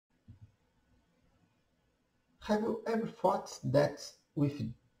Have you ever thought that with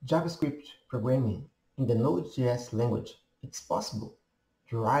JavaScript programming in the node.js language, it's possible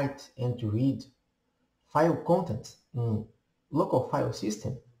to write and to read file content in local file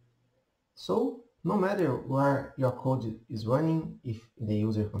system? So no matter where your code is running, if in the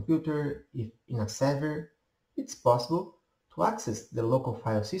user computer, if in a server, it's possible to access the local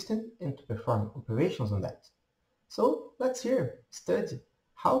file system and to perform operations on that. So let's here study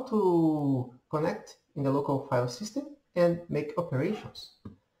how to connect in the local file system and make operations.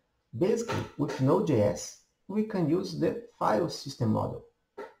 Basically, with Node.js, we can use the file system model.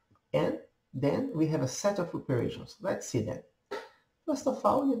 And then we have a set of operations. Let's see them. First of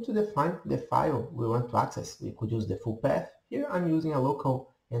all, we need to define the file we want to access. We could use the full path. Here I'm using a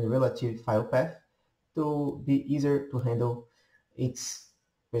local and relative file path to be easier to handle its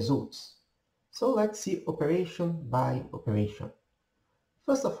results. So let's see operation by operation.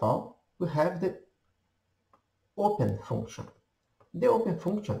 First of all, we have the open function. The open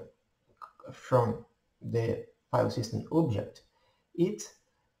function from the file system object, it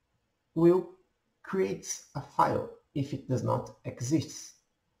will create a file if it does not exist.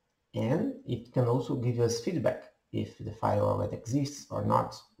 And it can also give us feedback if the file already exists or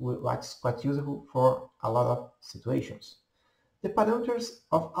not, what's quite useful for a lot of situations. The parameters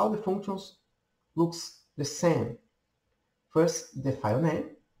of all the functions looks the same. First, the file name,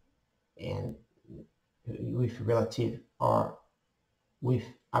 and with relative or with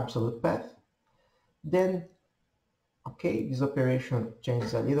absolute path. Then, okay, this operation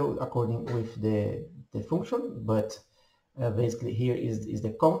changes a little according with the function, but basically here is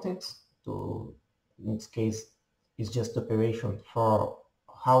the content. To, in this case, it's just operation for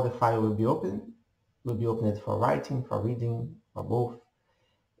how the file will be opened. Will be opened for writing, for reading, for both.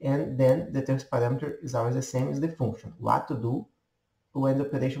 And then the text parameter is always the same as the function. What to do when the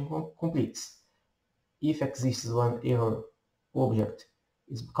operation completes. If exists one error object,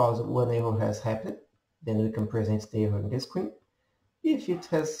 it's because one error has happened. Then we can present the error in the screen. If it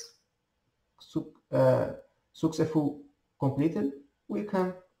has successfully completed, we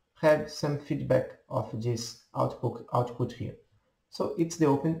can have some feedback of this output here. So it's the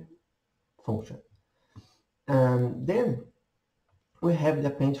open function. And then we have the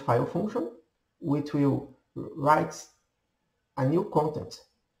append file function, which will write a new content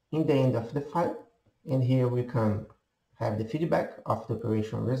in the end of the file. And here we can have the feedback of the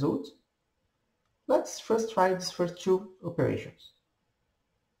operation result. Let's first try these first two operations.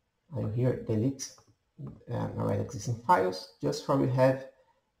 I will here delete already existing files, just so we have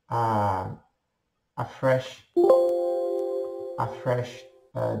a fresh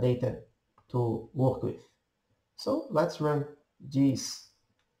data to work with. So let's run this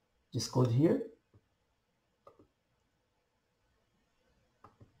code here.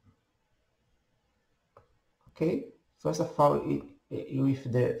 Okay, first of all,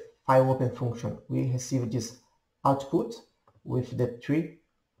 with the file open function, we receive this output with the tree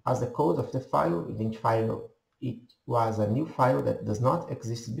as the code of the file. Identifier it was a new file that does not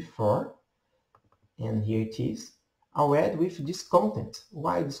exist before, and here it is. I'll add with this content.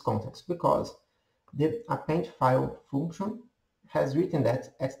 Why this content? Because the append file function has written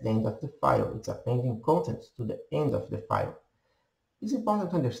that at the end of the file. It's appending content to the end of the file. It's important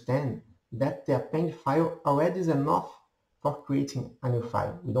to understand that the append file already is enough for creating a new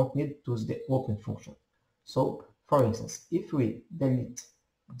file. We don't need to use the open function. So, for instance, if we delete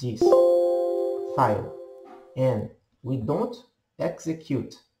this file and we don't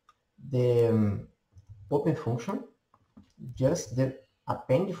execute the open function, just the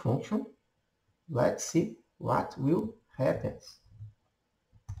append function, let's see what will happen.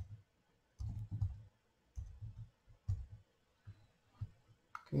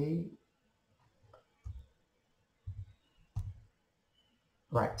 Okay.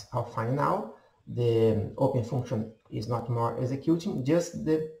 Right, I'll find now the open function is not more executing, just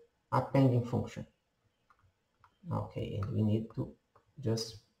the appending function. Okay, and we need to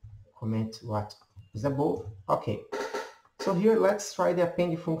just comment what is above. Okay, so here let's try the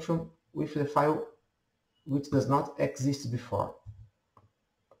appending function with the file which does not exist before.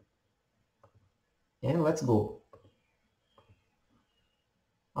 And let's go.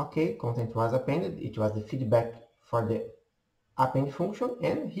 Okay, content was appended. It was the feedback for the append function,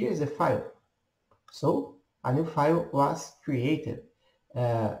 and here is the file. So a new file was created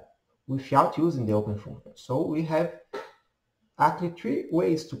without using the open function. So we have actually three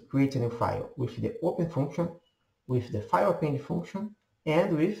ways to create a new file: with the open function, with the file append function,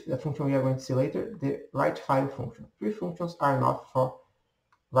 and with the function we are going to see later, the write file function. Three functions are enough for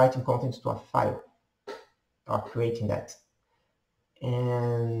writing content to a file or creating that.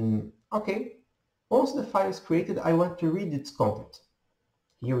 And okay, Once the file is created, I want to read its content.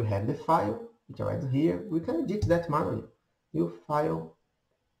 Here we have the file, it's already here. We can edit that manually. New file,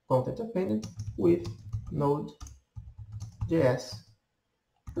 content appended with node.js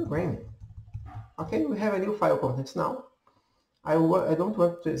programming. Okay, we have a new file contents now. I don't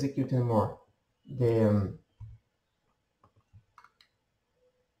want to execute anymore the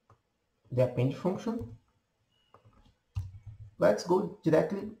append function. Let's go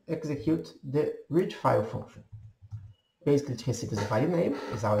directly execute the read file function. Basically, it receives the file name,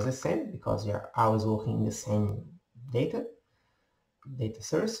 is always the same because we are always working in the same data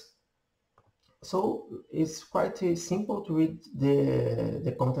source. So it's quite simple to read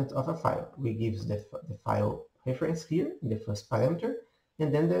the content of a file. We give the file reference here in the first parameter,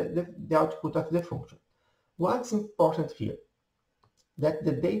 and then the output of the function. What's important here? That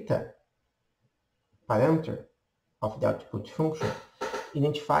the data parameter of the output function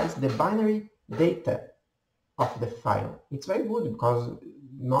identifies the binary data of the file. It's very good because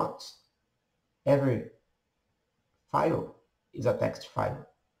not every file is a text file.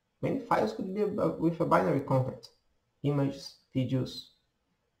 Many files could be with a binary content, images, videos,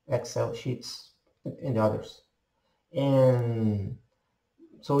 Excel sheets, and others. And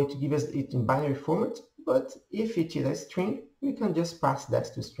so it gives it in binary format, but if it is a string, we can just pass that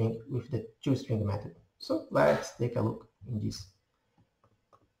to string with the toString method. So let's take a look in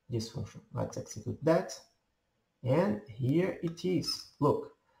this function. Let's execute that. And here it is.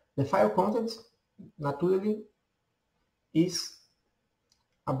 Look, the file content naturally is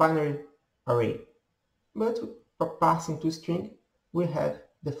a binary array, but for passing to string, we have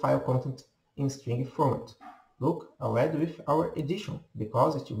the file content in string format. Look, already with our addition,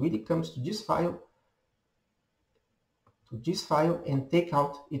 because it really comes to this file and take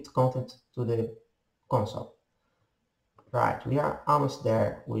out its content to the console. Right, we are almost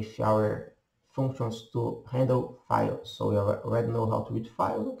there with our functions to handle files. So we already know how to read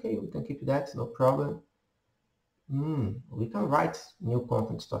files. Okay, we can keep that, no problem. We can write new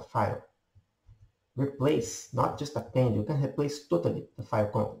content to a file. Replace, not just append, you can replace totally the file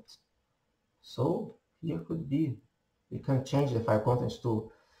content. So here could be, we can change the file contents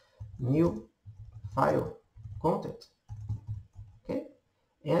to new file content. Okay,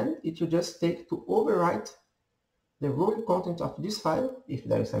 and it will just take to overwrite the raw content of this file, if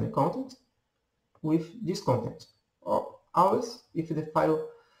there is any content, with this content. Or always, if the file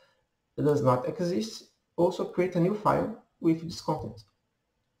does not exist, also create a new file with this content.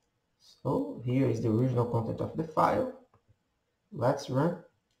 So here is the original content of the file. Let's run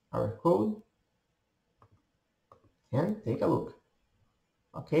our code and take a look.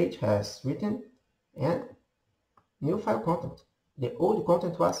 Okay, it has written and new file content. The old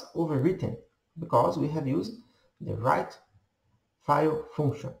content was overwritten because we have used the write file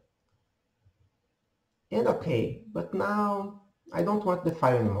function. And okay, but now I don't want the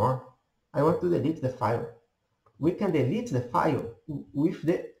file anymore. I want to delete the file. We can delete the file with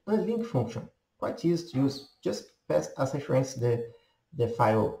the unlink function. Quite easy to use. Just pass as reference the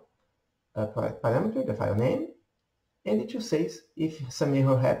file parameter, the file name, and it will say if some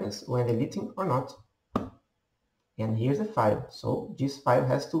error happens when deleting or not. And here's the file. So this file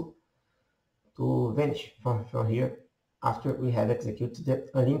has to vanish from here after we have executed the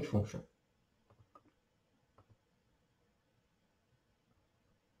unlink function.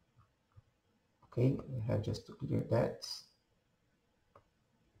 Okay, we have just to clear that.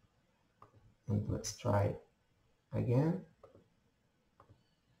 And let's try again.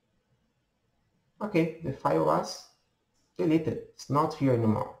 Okay, the file was deleted. It's not here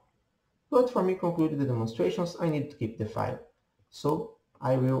anymore. But for me to conclude the demonstrations, I need to keep the file. So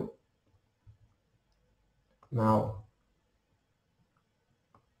I will now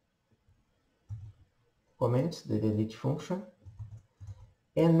comment the delete function.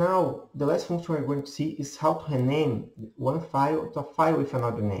 And now the last function we're going to see is how to rename one file to a file with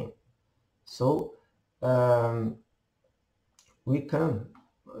another name. So we can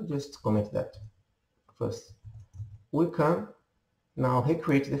just comment that first. We can now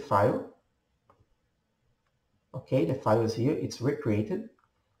recreate the file. Okay, the file is here, it's recreated.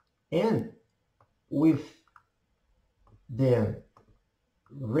 And with the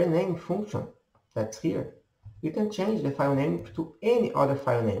rename function that's here, we can change the file name to any other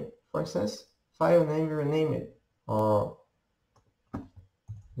file name. For instance, file name renamed or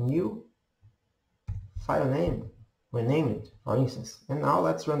new file name renamed, for instance. And now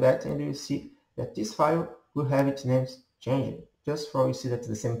let's run that and you see that this file will have its names changing. Just for you see that's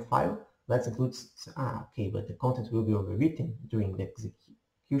the same file, let's include, okay, but the content will be overwritten during the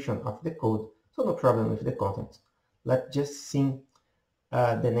execution of the code, so no problem with the content. Let's just see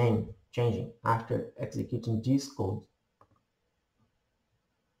the name changing after executing this code.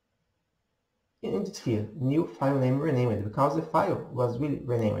 And it's here, new file name renamed, because the file was really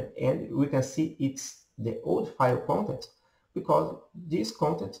renamed, and we can see it's the old file content because this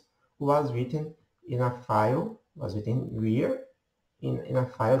content was written in a file, was written here in a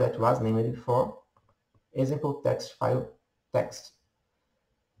file that was named before, example text file text.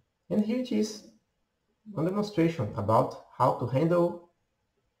 And here it is, one demonstration about how to handle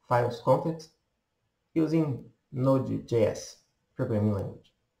files content using node.js programming language.